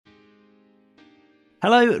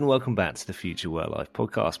Hello and welcome back to the Future Work Life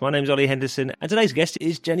podcast. My name's Ollie Henderson and today's guest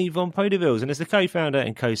is Jenny von Podewils, and as the co-founder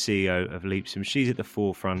and co-CEO of Leapsome, she's at the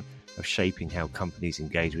forefront of shaping how companies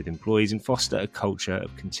engage with employees and foster a culture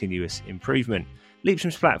of continuous improvement.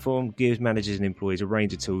 Leapsome's platform gives managers and employees a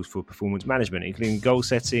range of tools for performance management, including goal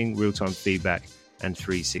setting, real-time feedback and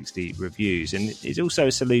 360 reviews, and it's also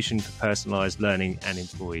a solution for personalised learning and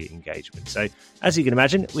employee engagement. So as you can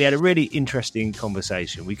imagine, we had a really interesting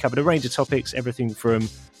conversation. We covered a range of topics, everything from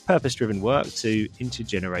purpose-driven work to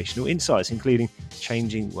intergenerational insights, including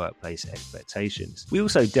changing workplace expectations. We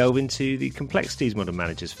also delve into the complexities modern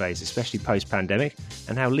managers face, especially post-pandemic,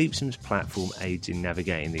 and how Leapsome's platform aids in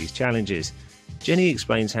navigating these challenges. Jenny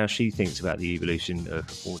explains how she thinks about the evolution of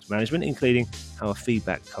performance management, including how a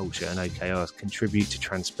feedback culture and OKRs contribute to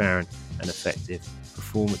transparent and effective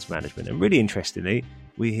performance management. And really interestingly,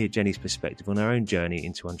 we hear Jenny's perspective on her own journey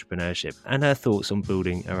into entrepreneurship and her thoughts on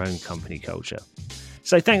building her own company culture.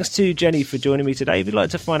 So thanks to Jenny for joining me today. If you'd like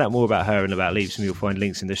to find out more about her and about Leapsome, you'll find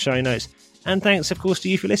links in the show notes. And thanks, of course, to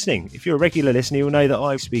you for listening. If you're a regular listener, you'll know that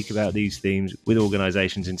I speak about these themes with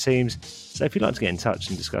organisations and teams. So if you'd like to get in touch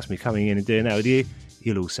and discuss me coming in and doing that with you,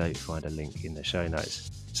 you'll also find a link in the show notes.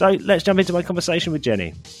 So let's jump into my conversation with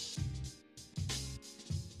Jenny.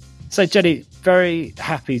 So Jenny, very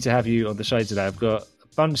happy to have you on the show today. I've got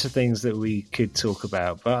a bunch of things that we could talk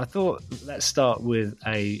about, but I thought let's start with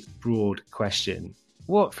a broad question.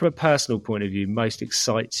 What, from a personal point of view, most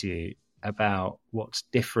excites you about what's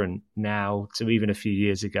different now to even a few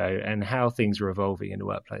years ago and how things are evolving in the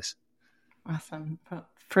workplace? Awesome.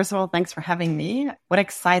 First of all, thanks for having me. What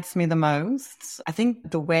excites me the most, I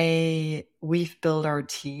think the way we've built our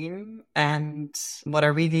team, and what I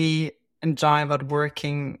really enjoy about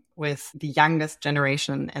working with the youngest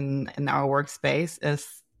generation in our workspace is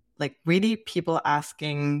like really people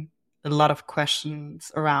asking a lot of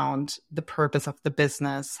questions around the purpose of the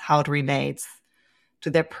business, how it relates to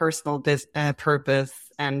their personal purpose,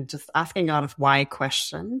 and just asking a lot of why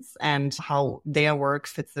questions and how their work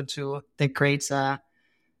fits into the greater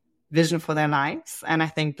vision for their lives. And I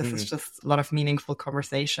think this is just a lot of meaningful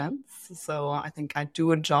conversations. So I think I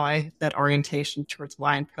do enjoy that orientation towards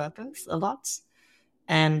why and purpose a lot.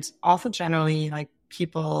 And also generally like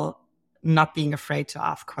people not being afraid to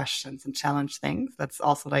ask questions and challenge things. That's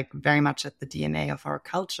also like very much at the DNA of our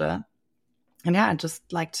culture. And yeah, I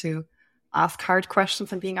just like to ask hard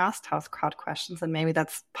questions and being asked hard questions. And maybe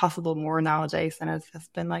that's possible more nowadays than it has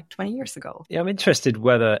been like 20 years ago. Yeah, I'm interested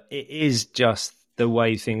whether it is just the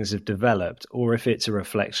way things have developed or if it's a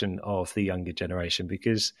reflection of the younger generation,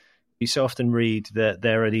 because you so often read that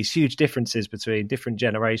there are these huge differences between different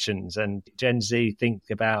generations and Gen Z think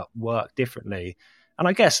about work differently. And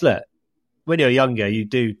I guess, look, when you're younger, you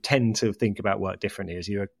do tend to think about work differently as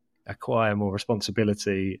you acquire more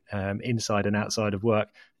responsibility inside and outside of work.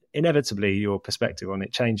 Inevitably, your perspective on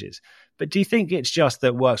it changes. But do you think it's just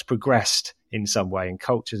that work's progressed in some way and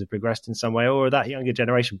cultures have progressed in some way, or are that younger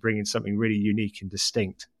generation bringing something really unique and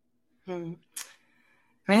distinct? I mean,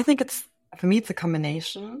 I think for me, it's a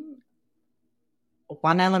combination.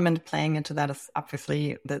 One element playing into that is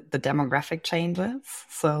obviously the demographic changes.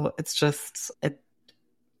 So it's just a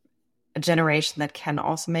generation that can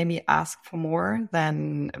also maybe ask for more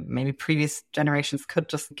than maybe previous generations could,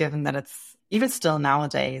 just given that it's even still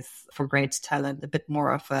nowadays for great talent, a bit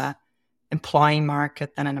more of a employee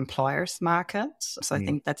market than an employer's market. So I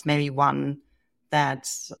think that's maybe one that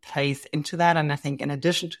plays into that. And I think in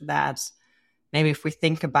addition to that, maybe if we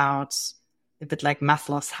think about a bit like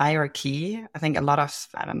Maslow's hierarchy, I think a lot of,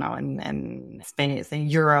 I don't know, in Spain, in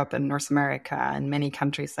Europe and North America and many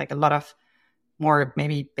countries, like a lot of more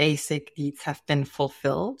maybe basic needs have been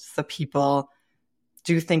fulfilled. So people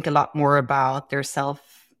do think a lot more about their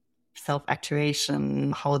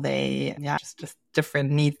self-actuation, how they, just different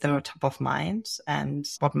needs that are top of mind and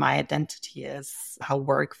what my identity is, how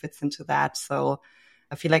work fits into that. So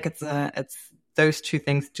I feel like it's those two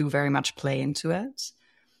things do very much play into it.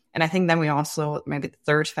 And I think then we also, maybe the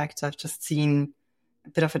third factor, I've just seen a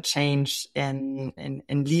bit of a change in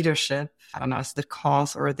leadership. I don't know, is the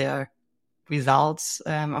cause or the results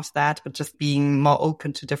of that, but just being more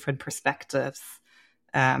open to different perspectives.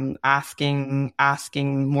 Asking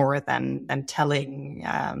more than telling.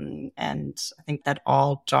 And I think that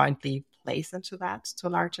all jointly plays into that to a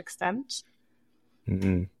large extent.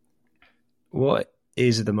 Mm-hmm. What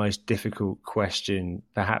is the most difficult question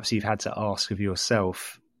perhaps you've had to ask of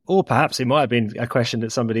yourself? Or perhaps it might have been a question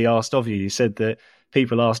that somebody asked of you. You said that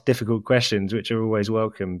people ask difficult questions, which are always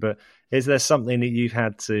welcome. But is there something that you've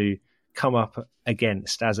had to come up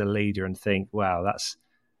against as a leader and think, wow,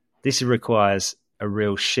 this requires a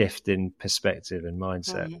real shift in perspective and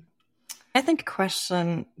mindset? I think a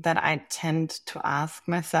question that I tend to ask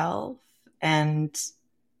myself, and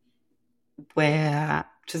where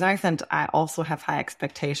to some extent I also have high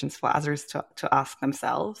expectations for others to ask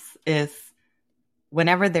themselves, is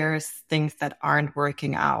whenever there's things that aren't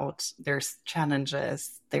working out, there's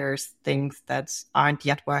challenges, there's things that aren't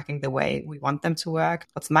yet working the way we want them to work,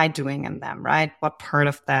 what's my doing in them, right? What part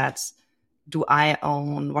of that do I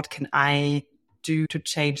own? What can I do to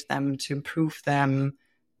change them, to improve them?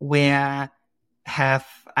 Where have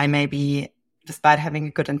I maybe, despite having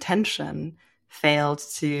a good intention, failed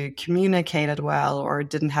to communicate it well, or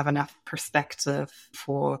didn't have enough perspective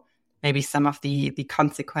for maybe some of the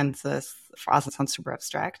consequences? For us, it sounds super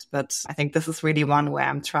abstract, but I think this is really one where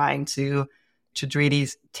I'm trying to really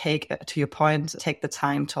take, to your point, take the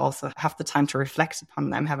time to also have the time to reflect upon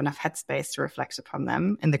them, have enough headspace to reflect upon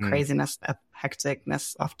them in the craziness,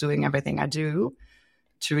 hecticness of doing everything I do,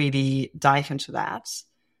 to really dive into that.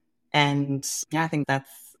 And yeah, I think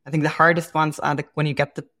the hardest ones are when you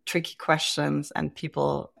get the tricky questions, and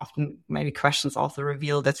people often, maybe questions also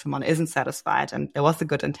reveal that someone isn't satisfied and there was a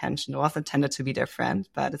good intention, it was intended to be different,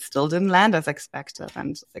 but it still didn't land as expected.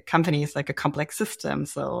 And the company is like a complex system,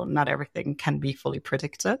 so not everything can be fully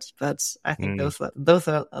predicted. But I think those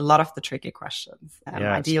are a lot of the tricky questions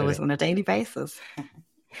I deal with on a daily basis.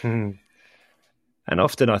 And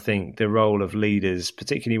often I think the role of leaders,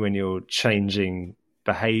 particularly when you're changing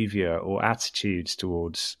behavior or attitudes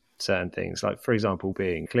towards certain things, like for example,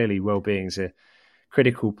 well-being is a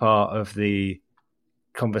critical part of the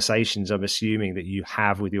conversations I'm assuming that you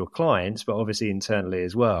have with your clients, but obviously internally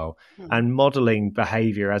as well. And modeling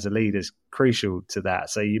behavior as a leader is crucial to that.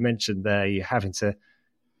 So you mentioned there you're having to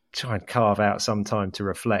try and carve out some time to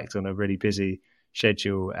reflect on a really busy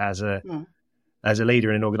schedule as a leader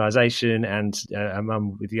in an organization and a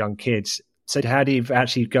mum with young kids. So how do you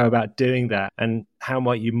actually go about doing that, and how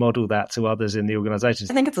might you model that to others in the organization?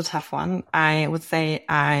 I think it's a tough one. I would say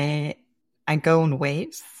I go in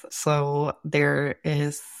waves. So there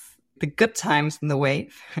is the good times in the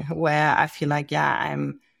wave where I feel like,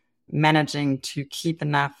 I'm managing to keep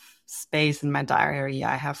enough space in my diary.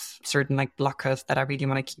 I have certain like blockers that I really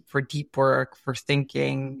want to keep for deep work, for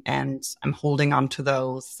thinking, and I'm holding on to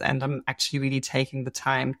those. And I'm actually really taking the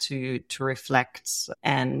time to reflect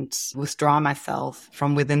and withdraw myself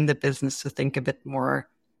from within the business to think a bit more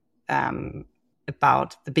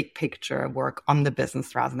about the big picture, work on the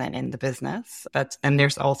business rather than in the business. But then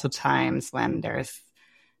there's also times when there's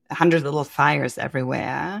 100 little fires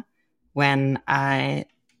everywhere, when I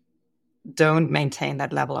don't maintain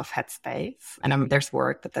that level of headspace. And there's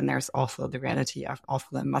work, but then there's also the reality of also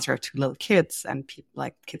the mother of two little kids, and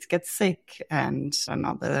kids get sick, and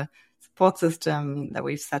the support system that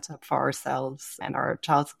we've set up for ourselves and our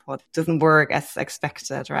child support doesn't work as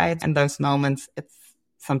expected, right? In those moments, it's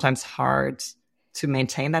sometimes hard to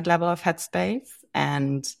maintain that level of headspace.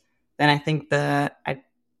 And then I think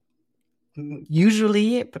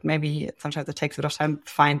usually, but maybe sometimes it takes a bit of time,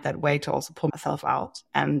 find that way to also pull myself out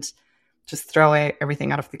and just throw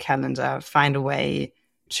everything out of the calendar, find a way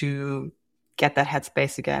to get that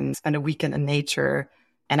headspace again, spend a weekend in nature.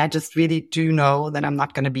 And I just really do know that I'm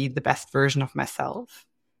not going to be the best version of myself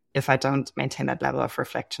if I don't maintain that level of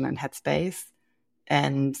reflection and headspace.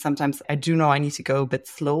 And sometimes I do know I need to go a bit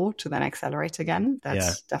slow to then accelerate again.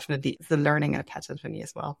 That's definitely the learning and a pattern for me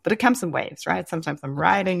as well. But it comes in waves, right? Sometimes I'm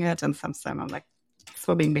riding it, and sometimes I'm like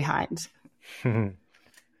swimming behind. I'm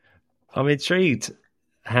intrigued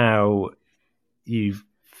how you've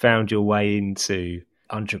found your way into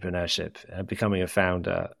entrepreneurship and becoming a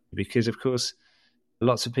founder, because of course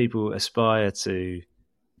lots of people aspire to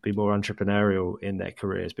be more entrepreneurial in their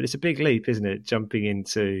careers, but it's a big leap, isn't it, jumping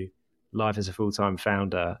into life as a full-time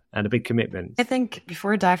founder, and a big commitment. I think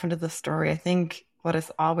before I dive into the story, I think what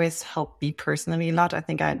has always helped me personally a lot, I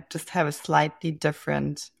think I just have a slightly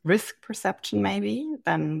different risk perception maybe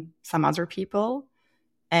than some other people.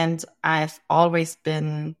 And I've always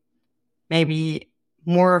been maybe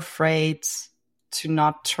more afraid to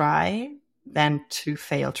not try than to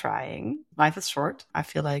fail trying. Life is short. I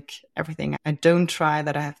feel like everything I don't try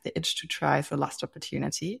that I have the itch to try is a lost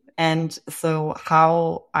opportunity. And so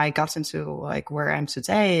how I got into like where I am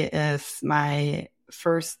today is my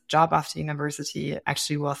first job after university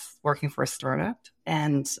actually was working for a startup.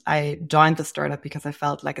 And I joined the startup because I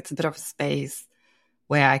felt like it's a bit of a space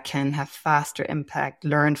where I can have faster impact,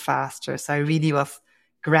 learn faster. So I really was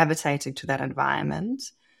gravitating to that environment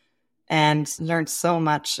and learned so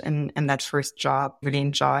much in that first job. Really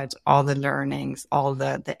enjoyed all the learnings, all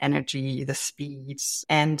the energy, the speed.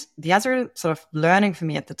 And the other sort of learning for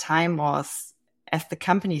me at the time was, as the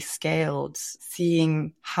company scaled,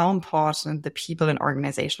 seeing how important the people and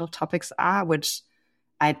organizational topics are, which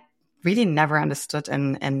I really never understood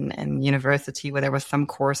in university, where there was some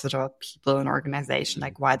course about people and organization,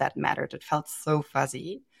 like why that mattered. It felt so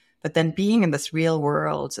fuzzy. But then being in this real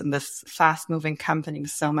world, in this fast moving company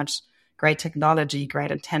with so much great technology,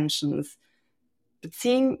 great intentions, but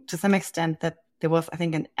seeing to some extent that there was, I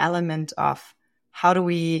think, an element of how do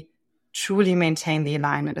we truly maintain the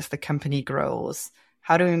alignment as the company grows?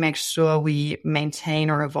 How do we make sure we maintain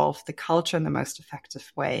or evolve the culture in the most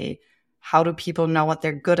effective way? How do people know what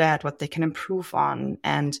they're good at, what they can improve on?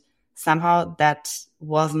 And somehow that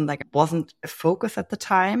wasn't a focus at the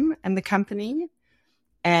time in the company.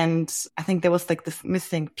 And I think there was like this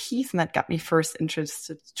missing piece, and that got me first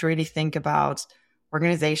interested to really think about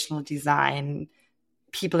organizational design,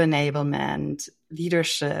 people enablement,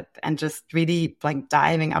 leadership, and just really like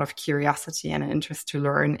diving out of curiosity and an interest to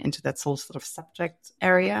learn into that whole sort of subject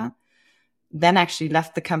area. Then actually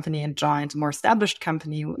left the company and joined a more established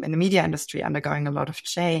company in the media industry, undergoing a lot of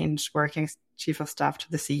change, working as chief of staff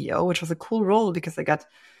to the CEO, which was a cool role because I got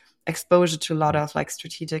exposure to a lot of like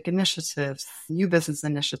strategic initiatives, new business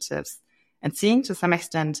initiatives, and seeing to some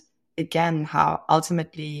extent, again, how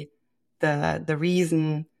ultimately the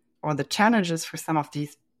reason or the challenges for some of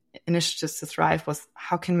these initiatives to thrive was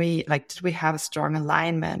how can we, like, did we have a strong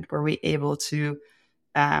alignment? Were we able to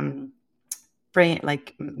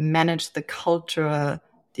manage the culture,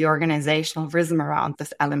 the organizational rhythm around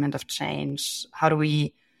this element of change? How do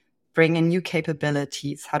we bring in new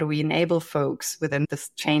capabilities? How do we enable folks within this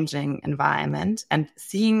changing environment? And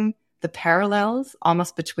seeing the parallels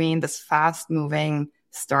almost between this fast moving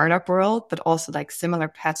startup world, but also like similar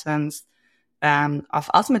patterns of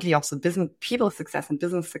ultimately also people success and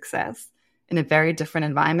business success in a very different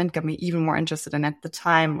environment got me even more interested. And at the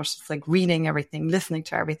time was just like reading everything, listening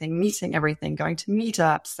to everything, meeting everything, going to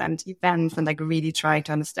meetups and events, and like really trying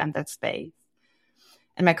to understand that space.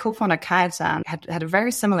 And my co-founder Kajetan had a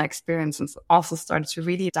very similar experience and also started to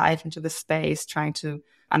really dive into the space, trying to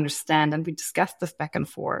understand, and we discussed this back and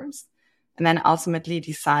forth. And then ultimately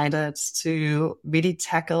decided to really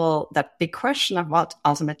tackle that big question of what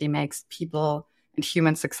ultimately makes people and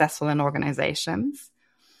humans successful in organizations.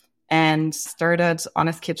 And started on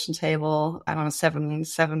his kitchen table, I don't know,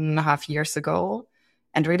 7.5 years ago,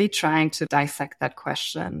 and really trying to dissect that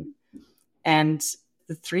question. And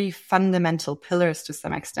the three fundamental pillars to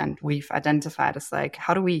some extent we've identified as like,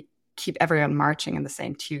 how do we keep everyone marching in the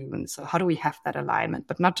same tune? So how do we have that alignment,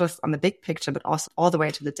 but not just on the big picture, but also all the way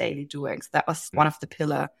to the daily doings? That was one of the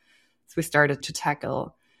pillars we started to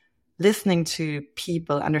tackle. Listening to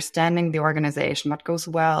people, understanding the organization, what goes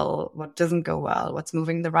well, what doesn't go well, what's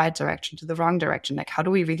moving in the right direction to the wrong direction. Like, how do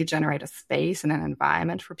we really generate a space and an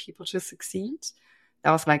environment for people to succeed?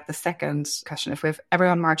 That was like the second question. If we have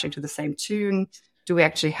everyone marching to the same tune, do we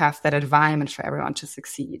actually have that environment for everyone to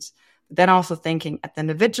succeed? But then also thinking at the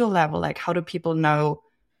individual level, like, how do people know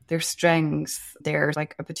their strengths, their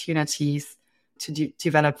like opportunities to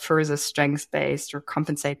develop further strengths-based or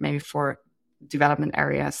compensate maybe for development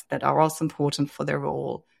areas that are also important for their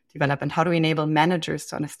role development? How do we enable managers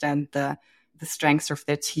to understand the strengths of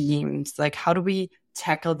their teams? Like, how do we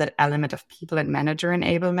tackle that element of people and manager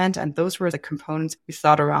enablement? And those were the components we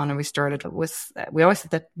thought around, and we started with, we always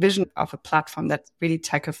had that vision of a platform that really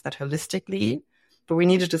tackles that holistically, but we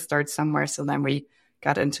needed to start somewhere. So then we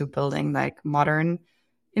got into building like modern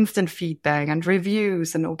instant feedback and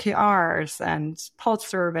reviews and OKRs and pulse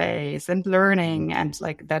surveys and learning. And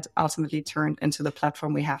like that ultimately turned into the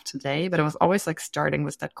platform we have today. But it was always like starting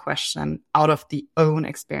with that question out of the own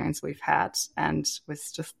experience we've had, and with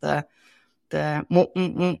just the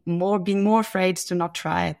more being more afraid to not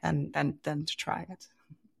try it than to try it.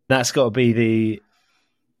 That's got to be the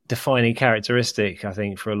defining characteristic, I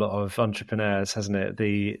think, for a lot of entrepreneurs, hasn't it?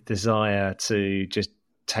 The desire to just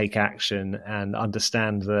take action and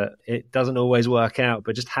understand that it doesn't always work out,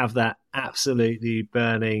 but just have that absolutely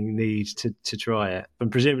burning need to try it.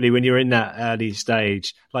 And presumably when you're in that early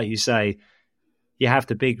stage, like you say, you have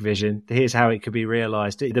the big vision. Here's how it could be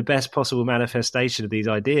realized. The best possible manifestation of these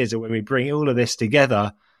ideas are when we bring all of this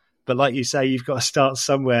together. But like you say, you've got to start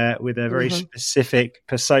somewhere with a very specific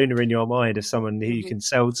persona in your mind of someone who you can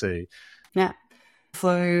sell to. Yeah.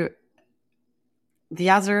 So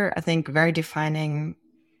the other, I think, very defining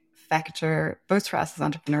factor, both for us as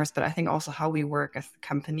entrepreneurs, but I think also how we work as a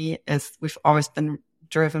company, is we've always been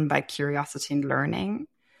driven by curiosity and learning.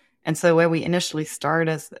 And so where we initially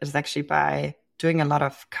started is actually by doing a lot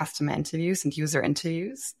of customer interviews and user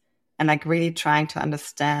interviews, and like really trying to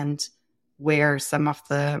understand where some of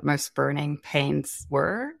the most burning pains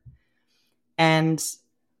were. And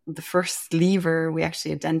the first lever we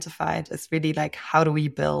actually identified is really like, how do we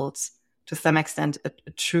build, to some extent,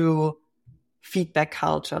 a true feedback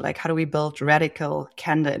culture? Like, how do we build radical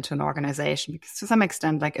candor into an organization? Because to some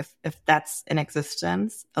extent, like if that's in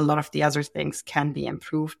existence, a lot of the other things can be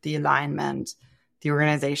improved: the alignment, the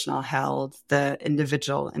organizational health, the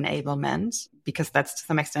individual enablement, because that's to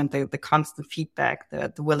some extent the constant feedback,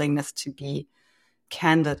 the willingness to be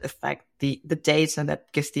candid is like the data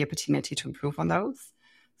that gives the opportunity to improve on those.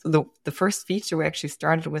 So the first feature we actually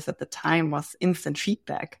started with at the time was instant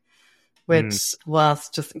feedback, which was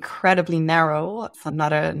just incredibly narrow. So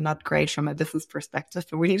not great from a business perspective,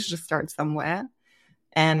 but we needed to start somewhere.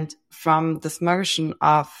 And from this motion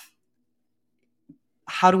of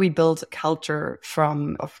how do we build a culture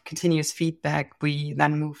of continuous feedback, we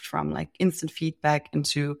then moved from like instant feedback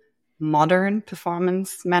into modern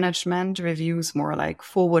performance management reviews, more like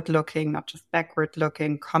forward-looking, not just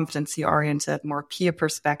backward-looking, competency-oriented, more peer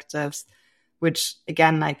perspectives, which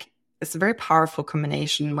again, like, it's a very powerful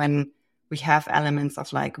combination when we have elements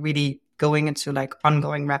of like really going into like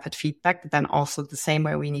ongoing rapid feedback, but then also the same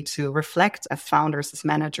way we need to reflect as founders, as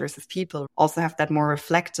managers, as people, also have that more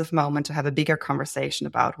reflective moment to have a bigger conversation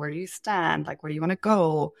about where do you stand, like where do you want to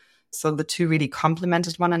go. So the two really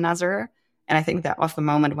complemented one another. And I think that was the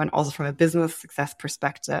moment when also from a business success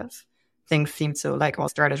perspective, things seemed to like all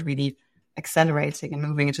started really accelerating and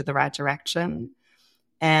moving into the right direction.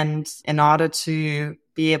 And in order to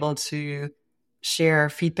be able to share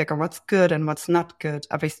feedback on what's good and what's not good,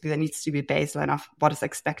 obviously there needs to be a baseline of what is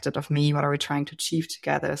expected of me, what are we trying to achieve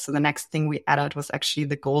together. So the next thing we added was actually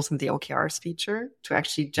the goals and the OKRs feature to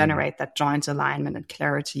actually generate that joint alignment and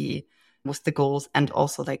clarity with the goals, and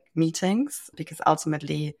also like meetings, because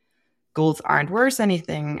ultimately goals aren't worth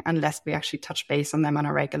anything unless we actually touch base on them on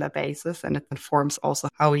a regular basis. And it informs also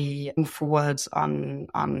how we move forward on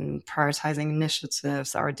prioritizing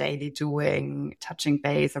initiatives, our daily doing, touching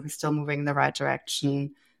base. Are we still moving in the right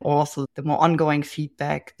direction? Also, the more ongoing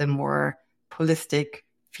feedback, the more holistic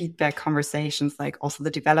feedback conversations, like also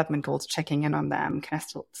the development goals, checking in on them. Can I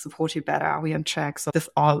still support you better? Are we on track? So this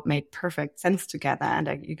all made perfect sense together.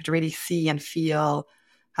 And you could really see and feel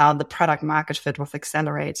how the product market fit was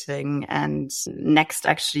accelerating. And next,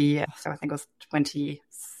 actually, so I think it was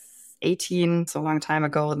 2018, so a long time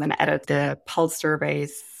ago, and then added the pulse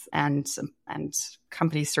surveys and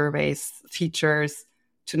company surveys features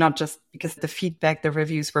to not just, because the feedback, the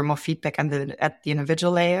reviews were more feedback at the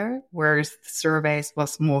individual layer, whereas the surveys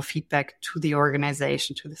was more feedback to the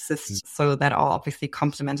organization, to the system. So that all obviously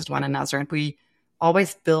complemented one another. And we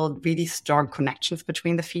always build really strong connections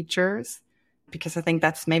between the features, because I think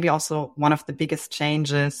that's maybe also one of the biggest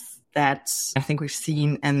changes that I think we've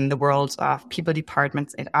seen in the world of people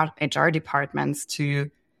departments, HR departments, to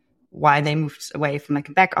why they moved away from like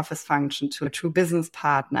a back office function to a true business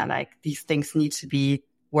partner. Like these things need to be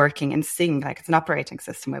working in sync, like it's an operating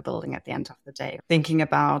system we're building at the end of the day. Thinking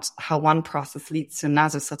about how one process leads to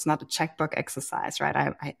another. So it's not a checkbook exercise, right?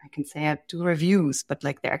 I can say I do reviews, but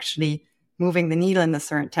like they're actually moving the needle in the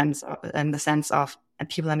sense of, and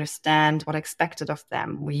people understand what expected of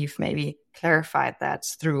them. We've maybe clarified that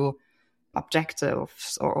through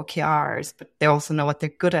objectives or OKRs, but they also know what they're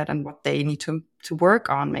good at and what they need to work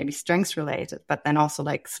on, maybe strengths related, but then also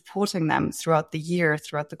like supporting them throughout the year,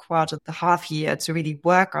 throughout the quarter, the half year, to really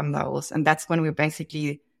work on those. And that's when we're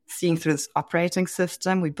basically seeing through this operating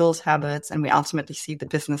system, we build habits and we ultimately see the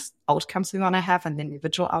business outcomes we want to have and the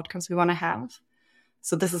individual outcomes we want to have.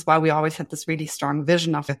 So this is why we always had this really strong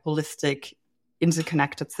vision of a holistic,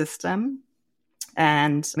 interconnected system.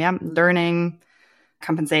 And learning,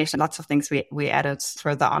 compensation, lots of things we added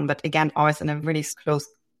further on, but again, always in a really close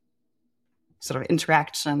sort of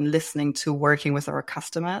interaction, listening to, working with our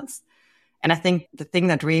customers. And I think the thing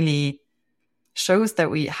that really shows that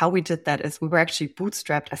how we did that is we were actually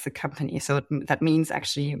bootstrapped as a company. So that means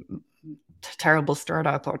actually terrible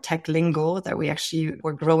startup or tech lingo, that we actually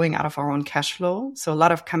were growing out of our own cash flow. So a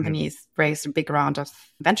lot of companies raised a big round of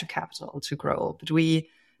venture capital to grow, but we,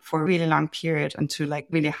 for a really long period and to like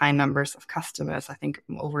really high numbers of customers, I think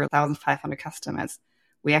over 1,500 customers,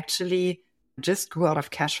 we actually just grew out of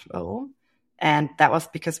cash flow. And that was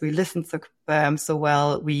because we listened so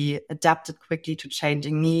well. We adapted quickly to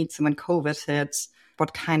changing needs. And when COVID hit,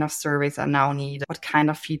 what kind of surveys are now needed? What kind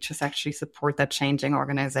of features actually support that changing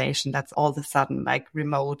organization that's all of a sudden like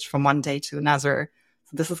remote from one day to another?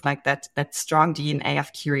 So this is like that strong DNA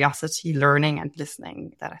of curiosity, learning, and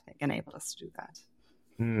listening that I think enabled us to do that.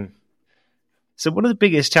 So one of the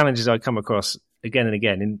biggest challenges I come across again and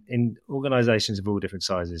again in organizations of all different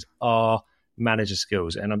sizes are manager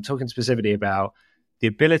skills. And I'm talking specifically about the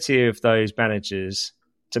ability of those managers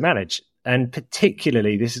to manage. And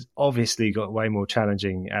particularly, this has obviously got way more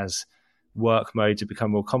challenging as work modes have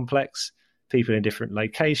become more complex. People in different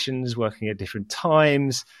locations, working at different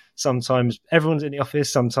times. Sometimes everyone's in the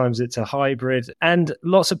office, sometimes it's a hybrid. And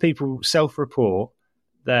lots of people self-report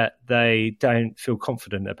that they don't feel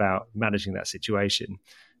confident about managing that situation.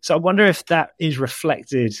 So I wonder if that is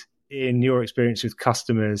reflected in your experience with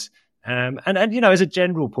customers. And as a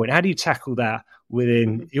general point, how do you tackle that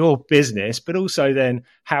within your business? But also then,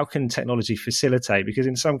 how can technology facilitate? Because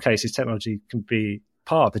in some cases, technology can be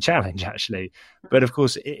part of the challenge, actually. But of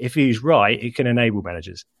course, if used right, it can enable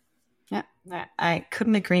managers. Yeah, I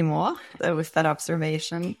couldn't agree more with that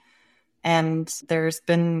observation. And there's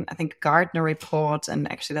been, I think, Gartner report,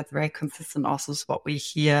 and actually that's very consistent also with what we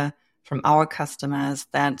hear from our customers,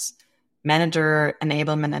 that manager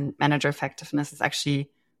enablement and manager effectiveness is actually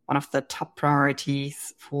one of the top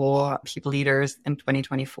priorities for people leaders in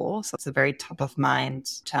 2024. So it's a very top of mind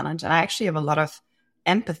challenge. And I actually have a lot of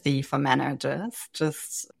empathy for managers,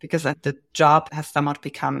 just because the job has somewhat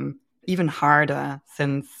become even harder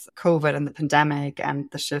since COVID and the pandemic and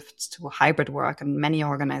the shift to hybrid work in many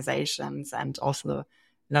organizations, and also a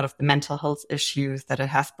lot of the mental health issues that it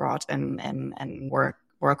has brought in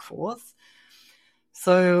workforce.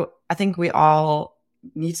 So I think we all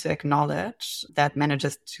need to acknowledge that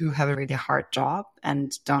managers do have a really hard job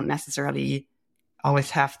and don't necessarily always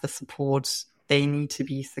have the support they need to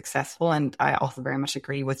be successful. And I also very much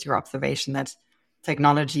agree with your observation that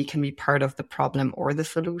technology can be part of the problem or the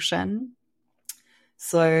solution.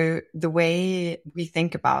 So the way we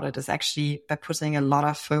think about it is actually by putting a lot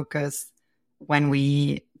of focus when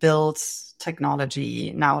we build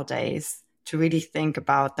technology nowadays to really think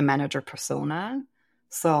about the manager persona.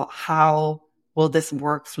 So how will this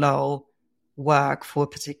workflow work for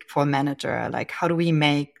a manager? Like, how do we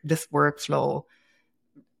make this workflow,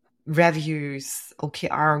 reviews,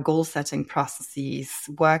 OKR, goal setting processes,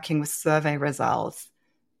 working with survey results,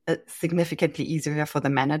 significantly easier for the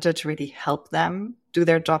manager to really help them do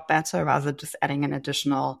their job better, rather than just adding an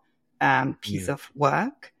additional piece of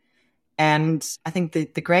work. And I think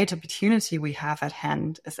the great opportunity we have at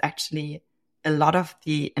hand is actually a lot of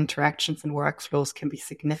the interactions and workflows can be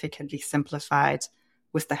significantly simplified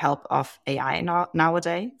with the help of AI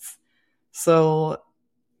nowadays. So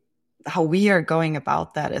how we are going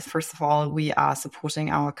about that is, first of all, we are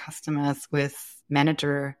supporting our customers with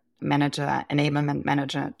manager enablement,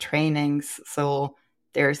 manager trainings. So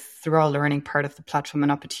there's, through our learning part of the platform,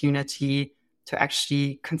 an opportunity to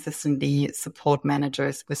actually consistently support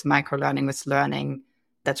managers with micro-learning, with learning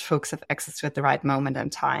that folks have access to at the right moment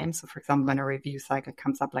and time. So for example, when a review cycle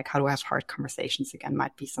comes up, like how do I have hard conversations again,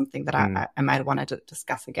 might be something that I might want to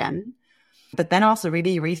discuss again. But then also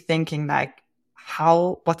really rethinking like,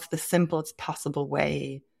 what's the simplest possible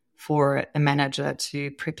way for a manager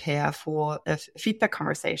to prepare for a feedback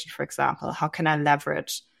conversation, for example? How can I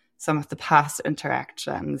leverage some of the past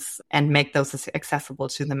interactions and make those accessible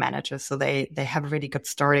to the manager so they have a really good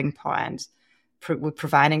starting point? We're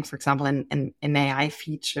providing, for example, an AI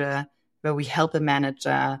feature where we help a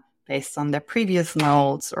manager based on their previous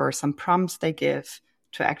notes or some prompts they give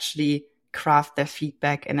to actually craft their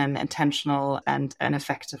feedback in an intentional and an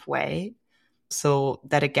effective way. So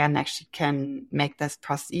that, again, actually can make this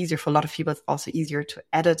process easier. For a lot of people, it's also easier to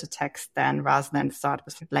edit a text then rather than start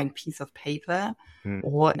with a blank piece of paper.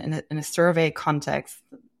 Or in a survey context,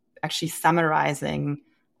 actually summarizing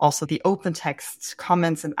also the open text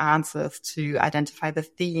comments and answers to identify the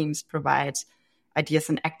themes, provide ideas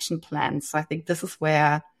and action plans. So I think this is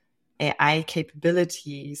where AI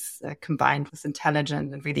capabilities combined with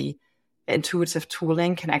intelligent and really intuitive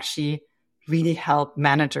tooling can actually really help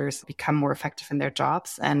managers become more effective in their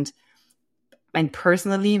jobs. And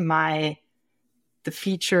personally, the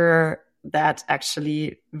feature that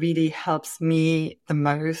actually really helps me the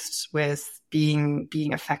most with being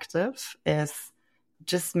effective is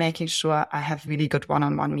just making sure I have really good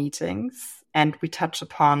one-on-one meetings, and we touch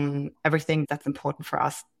upon everything that's important for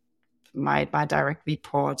us, my direct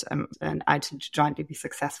report and I to jointly be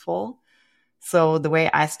successful. So the way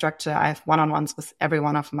I structure, I have one-on-ones with every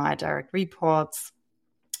one of my direct reports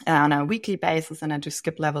on a weekly basis, and I do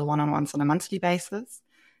skip level one-on-ones on a monthly basis.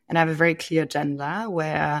 And I have a very clear agenda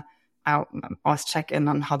where I always check in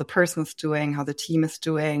on how the person is doing, how the team is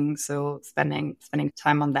doing. So spending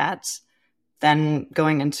time on that. Then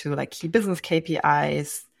going into like key business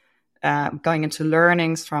KPIs, going into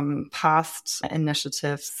learnings from past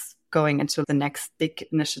initiatives, going into the next big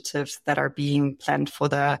initiatives that are being planned for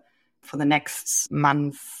the next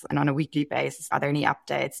month, and on a weekly basis. Are there any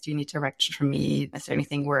updates? Do you need direction from me? Is there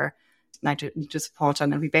anything where I need to support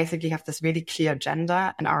on? And we basically have this really clear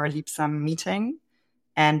agenda in our Leapsum meeting.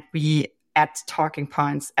 and we add talking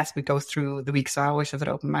points as we go through the week. So I always have it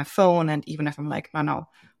open my phone, and even if I'm like, no,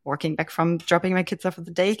 working back from dropping my kids off at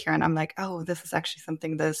the daycare, and I'm like, oh, this is actually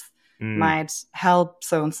something this might help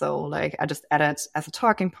so and so. Like I just add it as a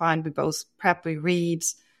talking point. We both prep, we read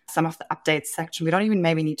some of the updates section. We don't even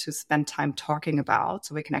maybe need to spend time talking about,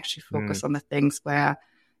 so we can actually focus on the things where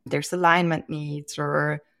there's alignment needs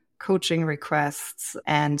or coaching requests.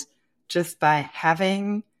 And just by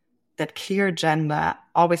having that clear agenda,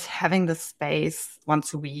 always having the space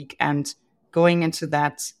once a week and going into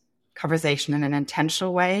that conversation in an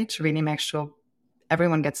intentional way to really make sure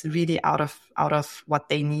everyone gets really out of what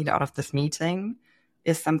they need out of this meeting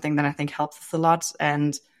is something that I think helps us a lot.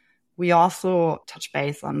 And we also touch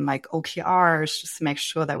base on like OKRs just to make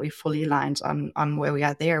sure that we fully aligned on where we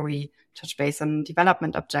are there. We touch base on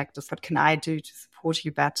development objectives. What can I do to support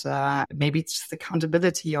you better? Maybe it's just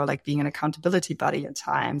accountability or like being an accountability buddy at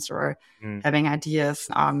times, or having ideas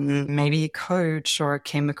on maybe a coach or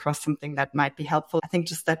came across something that might be helpful. I think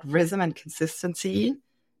just that rhythm and consistency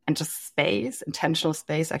and just space, intentional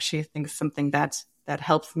space, actually I think is something that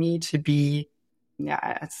helps me to be,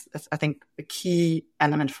 it's I think the key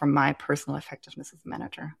element for my personal effectiveness as a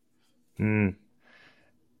manager. I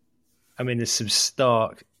mean, there's some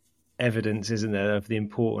stark evidence, isn't there, of the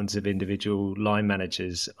importance of individual line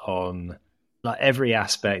managers on like every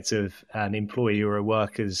aspect of an employee or a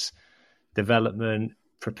worker's development,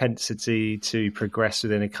 propensity to progress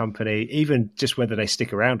within a company, even just whether they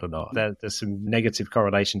stick around or not. There's some negative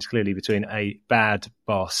correlations clearly between a bad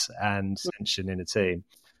boss and tension in a team.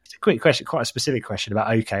 It's a quick question, quite a specific question about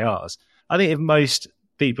OKRs. I think if most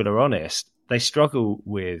people are honest, they struggle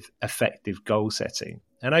with effective goal setting.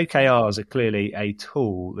 And OKRs are clearly a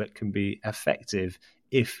tool that can be effective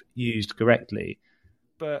if used correctly.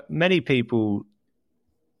 But many people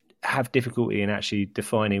have difficulty in actually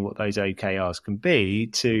defining what those OKRs can be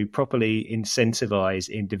to properly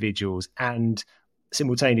incentivize individuals and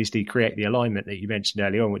simultaneously create the alignment that you mentioned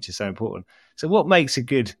earlier on, which is so important. So what makes a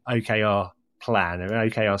good OKR plan or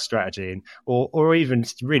an OKR strategy, and or even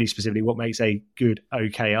really specifically, what makes a good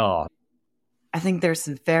OKR? I think there's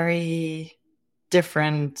very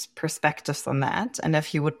different perspectives on that. And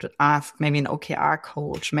if you would ask maybe an OKR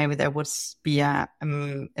coach, maybe there would be a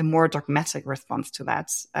more dogmatic response to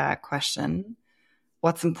that question.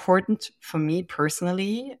 What's important for me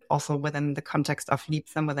personally, also within the context of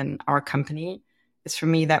Leapsome, within our company, is for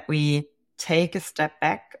me that we take a step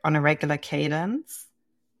back on a regular cadence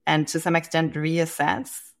and to some extent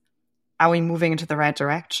reassess, are we moving into the right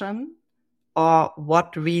direction? Or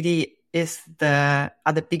what really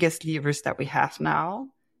are the biggest levers that we have now,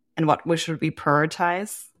 and what should we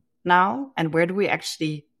prioritize now, and where do we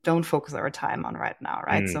actually don't focus our time on right now,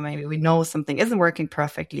 right? So maybe we know something isn't working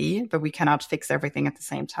perfectly, but we cannot fix everything at the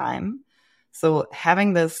same time. So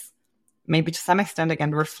having this, maybe to some extent,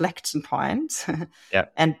 again, reflection point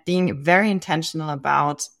and being very intentional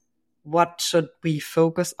about what should we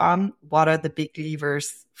focus on, what are the big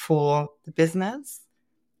levers for the business,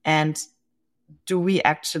 and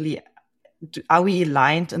are we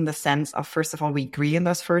aligned in the sense of, first of all, we agree in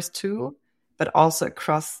those first two, but also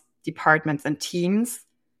across departments and teams,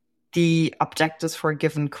 the objectives for a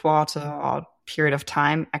given quarter or period of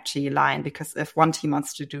time actually align? Because if one team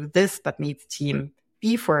wants to do this, but needs team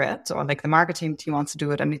B for it, or like the marketing team wants to do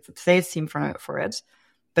it and needs the sales team for it,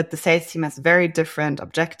 but the sales team has very different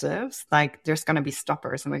objectives, like there's going to be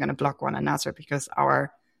stoppers and we're going to block one another because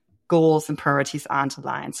our goals and priorities aren't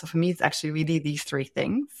aligned. So for me, it's actually really these three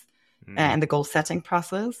things. And the goal setting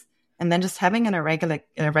process, and then just having a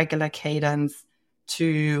regular cadence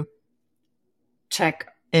to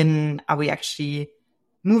check in, are we actually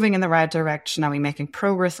moving in the right direction? Are we making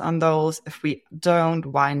progress on those? If we don't,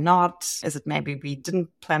 why not? Is it maybe we didn't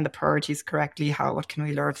plan the priorities correctly? What can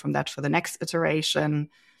we learn from that for the next iteration?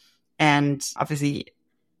 And obviously,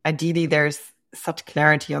 ideally, there's such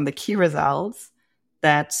clarity on the key results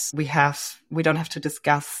that we don't have to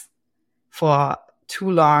discuss for too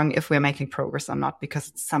long if we're making progress or not, because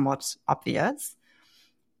it's somewhat obvious.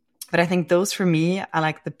 But I think those for me are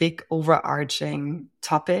like the big overarching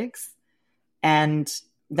topics. And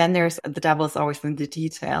then there's the devil is always in the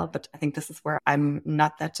detail. But I think this is where I'm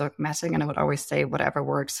not that dogmatic, and I would always say whatever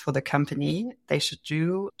works for the company, they should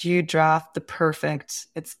do. Do you draft the perfect,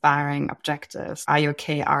 inspiring objectives? Are your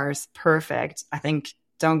KRs perfect? I think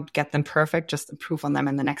don't get them perfect, just improve on them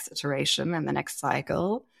in the next iteration and the next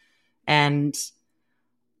cycle. And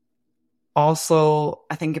also,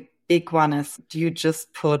 I think a big one is, do you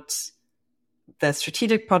just put the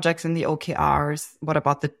strategic projects in the OKRs? What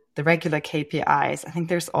about the the regular KPIs, I think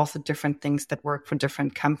there's also different things that work for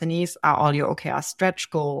different companies. Are all your OKR stretch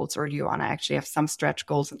goals, or do you want to actually have some stretch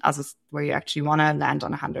goals and others where you actually want to land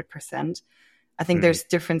on 100%? I think there's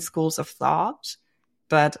different schools of thought,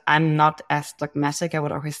 but I'm not as dogmatic. I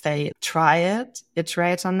would always say, try it,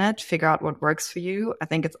 iterate on it, figure out what works for you. I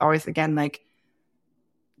think it's always, again, like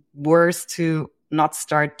worse to not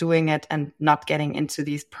start doing it and not getting into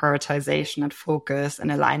these prioritization and focus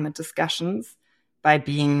and alignment discussions by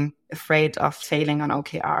being afraid of failing on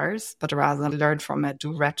OKRs, but rather learn from it,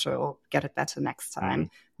 do retro, get it better next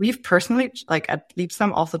time. We've personally, like at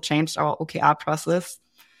Leapsome, also changed our OKR process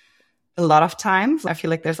a lot of times. I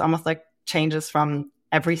feel like there's almost like changes from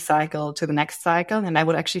every cycle to the next cycle. And I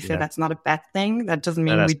would actually say that's not a bad thing. That doesn't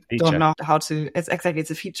mean we don't know how to, it's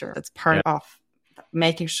a feature. It's part of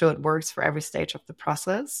making sure it works for every stage of the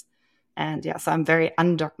process. And so I'm very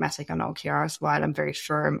undogmatic on OKRs while I'm very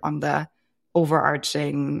firm on the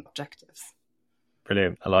overarching objectives.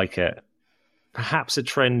 Brilliant. I like it. Perhaps a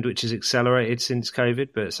trend which has accelerated since COVID,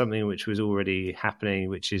 but something which was already happening,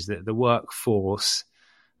 which is that the workforce,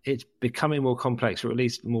 it's becoming more complex, or at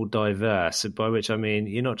least more diverse, by which I mean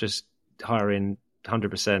you're not just hiring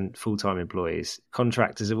 100% full-time employees.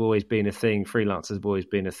 Contractors have always been a thing. Freelancers have always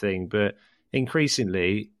been a thing. But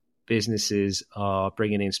increasingly, businesses are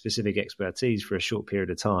bringing in specific expertise for a short period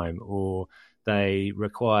of time, or they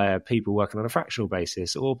require people working on a fractional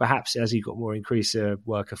basis, or perhaps as you've got more increased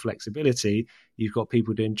worker flexibility, you've got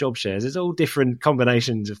people doing job shares. There's all different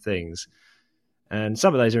combinations of things. And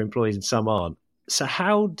some of those are employees and some aren't. So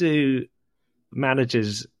how do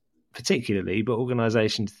managers particularly, but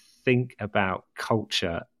organizations, think about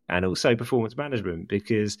culture and also performance management?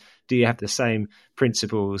 Because do you have the same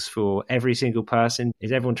principles for every single person?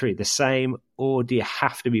 Is everyone treated the same? Or do you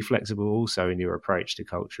have to be flexible also in your approach to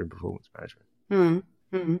culture and performance management? And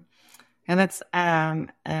that's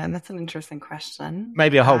an interesting question.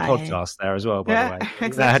 Maybe a whole podcast there as well, by the way.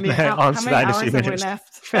 Exactly. How many hours have we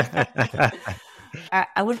left?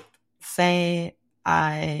 I would say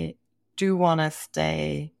I do want to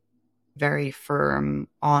stay very firm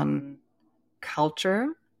on culture,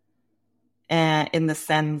 in the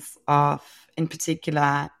sense of, in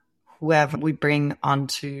particular, whoever we bring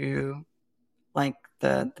onto like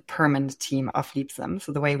the permanent team of Leapsome.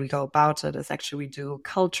 So the way we go about it is actually we do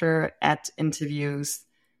culture at interviews,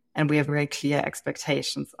 and we have very clear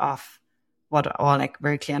expectations of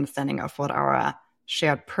very clear understanding of what our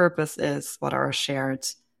shared purpose is, what our shared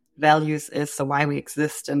values is, so why we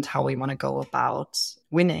exist and how we want to go about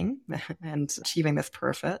winning and achieving this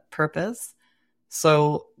purpose.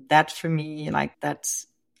 So that for me, like that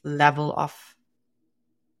level of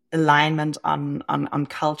alignment on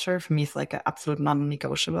culture for me is like an absolute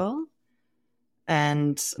non-negotiable.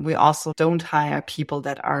 And we also don't hire people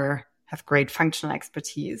that have great functional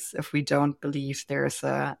expertise if we don't believe there's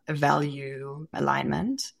a value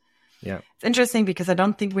alignment. Yeah. It's interesting because I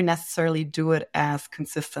don't think we necessarily do it as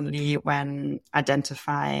consistently when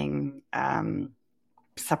identifying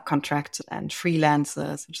subcontractors and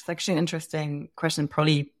freelancers, which is actually an interesting question,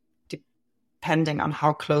 probably depending on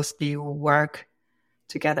how closely you work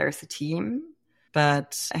together as a team.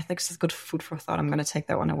 But I think it's just good food for thought. I'm going to take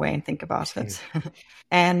that one away and think about it.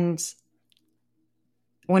 And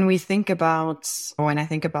when I think about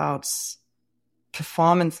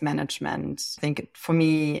performance management, I think for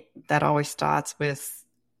me, that always starts with,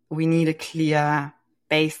 we need a clear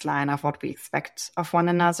baseline of what we expect of one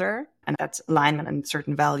another. And that alignment and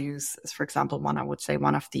certain values is, for example, one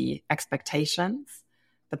of the expectations.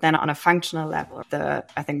 But then on a functional level,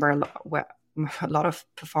 I think where a lot of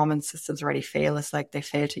performance systems already fail is like they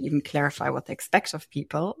fail to even clarify what they expect of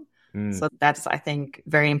people. So that's, I think,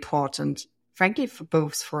 very important, frankly,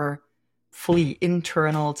 for fully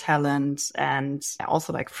internal talent and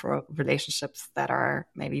also like for relationships that are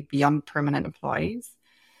maybe beyond permanent employees.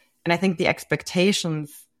 And I think the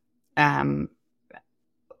expectations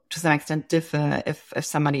to some extent differ if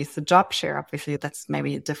somebody is a job share. Obviously, that's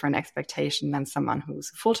maybe a different expectation than someone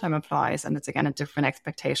who's a full-time employee. And it's again a different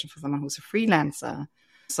expectation for someone who's a freelancer.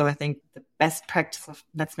 So I think the best practice of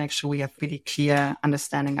let's make sure we have really clear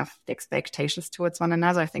understanding of the expectations towards one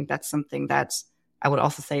another. I think that's something that I would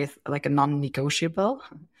also say is like a non-negotiable.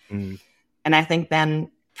 And I think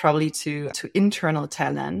then probably to internal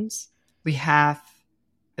talent, we have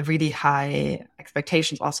a really high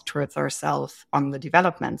expectations also towards ourselves on the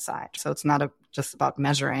development side. So it's not just about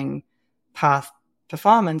measuring past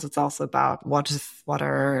performance. It's also about what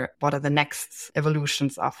are the next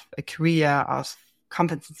evolutions of a career, of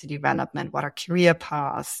competency development, what are career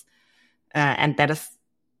paths. And that is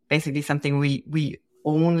basically something we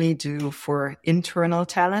only do for internal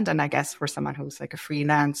talent. And I guess for someone who's like a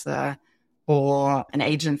freelancer or an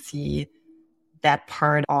agency, that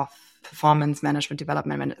part of performance management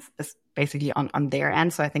development is basically on their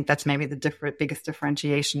end. So I think that's maybe the biggest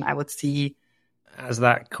differentiation I would see. As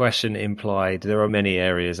that question implied, there are many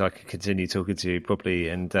areas I could continue talking to you probably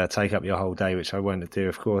and take up your whole day, which I won't do,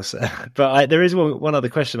 of course. But there is one other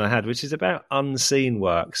question I had, which is about unseen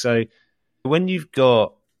work. So when you've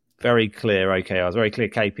got very clear OKRs, very clear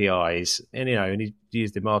KPIs, and you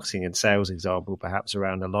use the marketing and sales example perhaps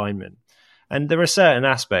around alignment. And there are certain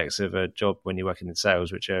aspects of a job when you're working in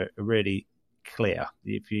sales which are really clear.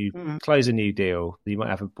 If you close a new deal, you might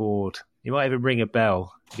have a board. You might even ring a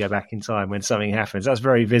bell to go back in time when something happens. That's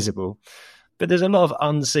very visible. But there's a lot of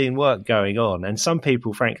unseen work going on. And some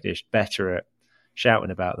people, frankly, are better at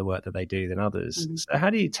shouting about the work that they do than others. So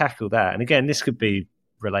how do you tackle that? And again, this could be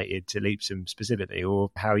related to Leapsome specifically,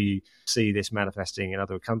 or how you see this manifesting in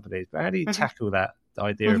other companies. But how do you tackle that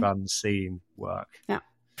idea of unseen work? Yeah.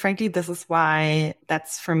 Frankly, this is why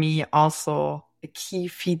that's for me also a key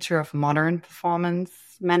feature of modern performance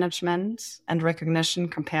management and recognition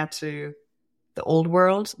compared to the old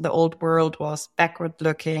world. The old world was backward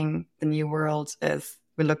looking. The new world is,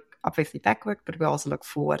 we look obviously backward, but we also look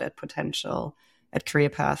forward at potential, at career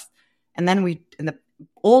paths. And then in the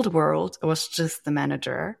old world, it was just the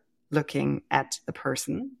manager looking at the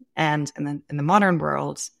person. And in the modern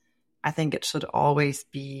world, I think it should always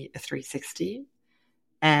be a 360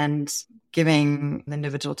 and giving the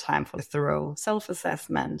individual time for a thorough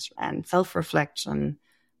self-assessment and self-reflection,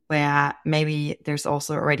 where maybe there's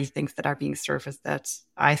also already things that are being surfaced that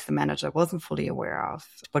I, as the manager, wasn't fully aware of.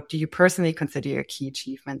 What do you personally consider your key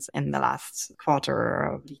achievements in the last quarter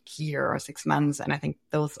or year or 6 months? And I think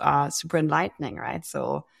those are super enlightening, right?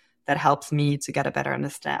 So that helps me to get a better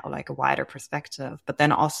understanding, like a wider perspective, but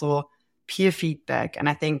then also peer feedback. And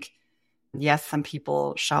I think, yes, some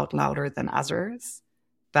people shout louder than others,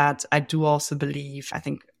 but I do also believe, I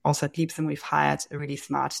think also at Leapsome, we've hired a really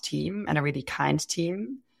smart team and a really kind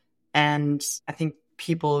team. And I think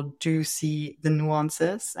people do see the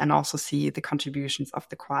nuances and also see the contributions of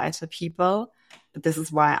the quieter people. But this is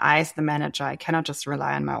why I, as the manager, I cannot just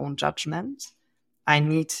rely on my own judgment. I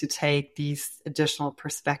need to take these additional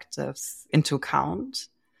perspectives into account.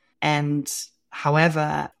 And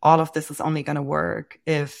however, all of this is only going to work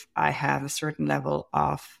if I have a certain level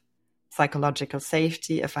of psychological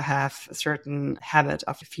safety, if I have a certain habit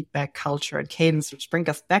of feedback culture and cadence, which bring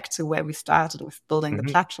us back to where we started with building the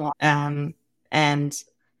platform. And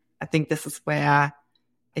I think this is where,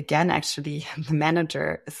 again, actually the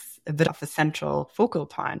manager is a bit of a central focal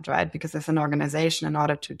point, right? Because as an organization, in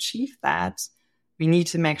order to achieve that, we need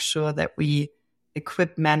to make sure that we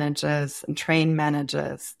equip managers and train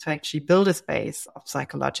managers to actually build a space of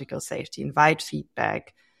psychological safety, invite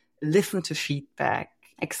feedback, listen to feedback,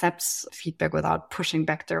 accepts feedback without pushing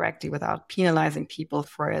back directly, without penalizing people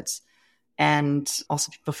for it. And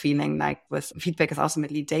also people feeling like with feedback is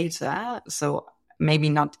ultimately data. So maybe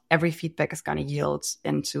not every feedback is going to yield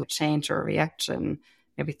into change or a reaction.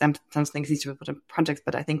 Maybe some things need to be put in context,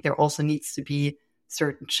 but I think there also needs to be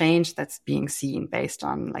certain change that's being seen based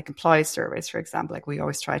on like employee surveys, for example. Like we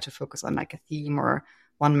always try to focus on like a theme or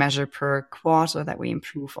one measure per quarter that we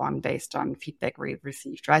improve on based on feedback we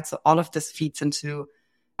received, right? So all of this feeds into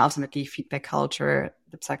ultimately feedback culture,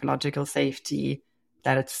 the psychological safety,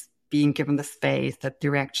 that it's being given the space, that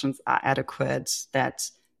directions are adequate, that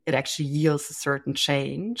it actually yields a certain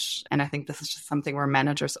change. And I think this is just something where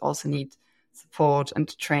managers also need support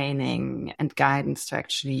and training and guidance to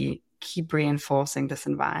actually keep reinforcing this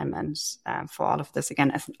environment for all of this, again,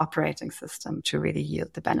 as an operating system to really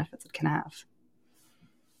yield the benefits it can have.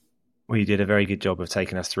 Well, you did a very good job of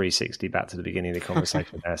taking us 360 back to the beginning of the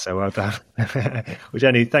conversation there. So well done. Well,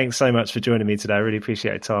 Jenny, thanks so much for joining me today. I really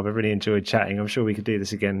appreciate your time. I really enjoyed chatting. I'm sure we could do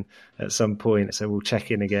this again at some point. So we'll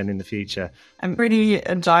check in again in the future. I really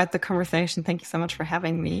enjoyed the conversation. Thank you so much for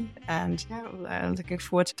having me. And I'm looking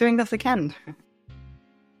forward to doing this again.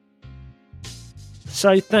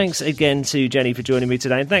 So thanks again to Jenny for joining me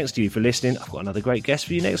today. And thanks to you for listening. I've got another great guest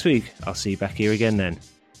for you next week. I'll see you back here again then.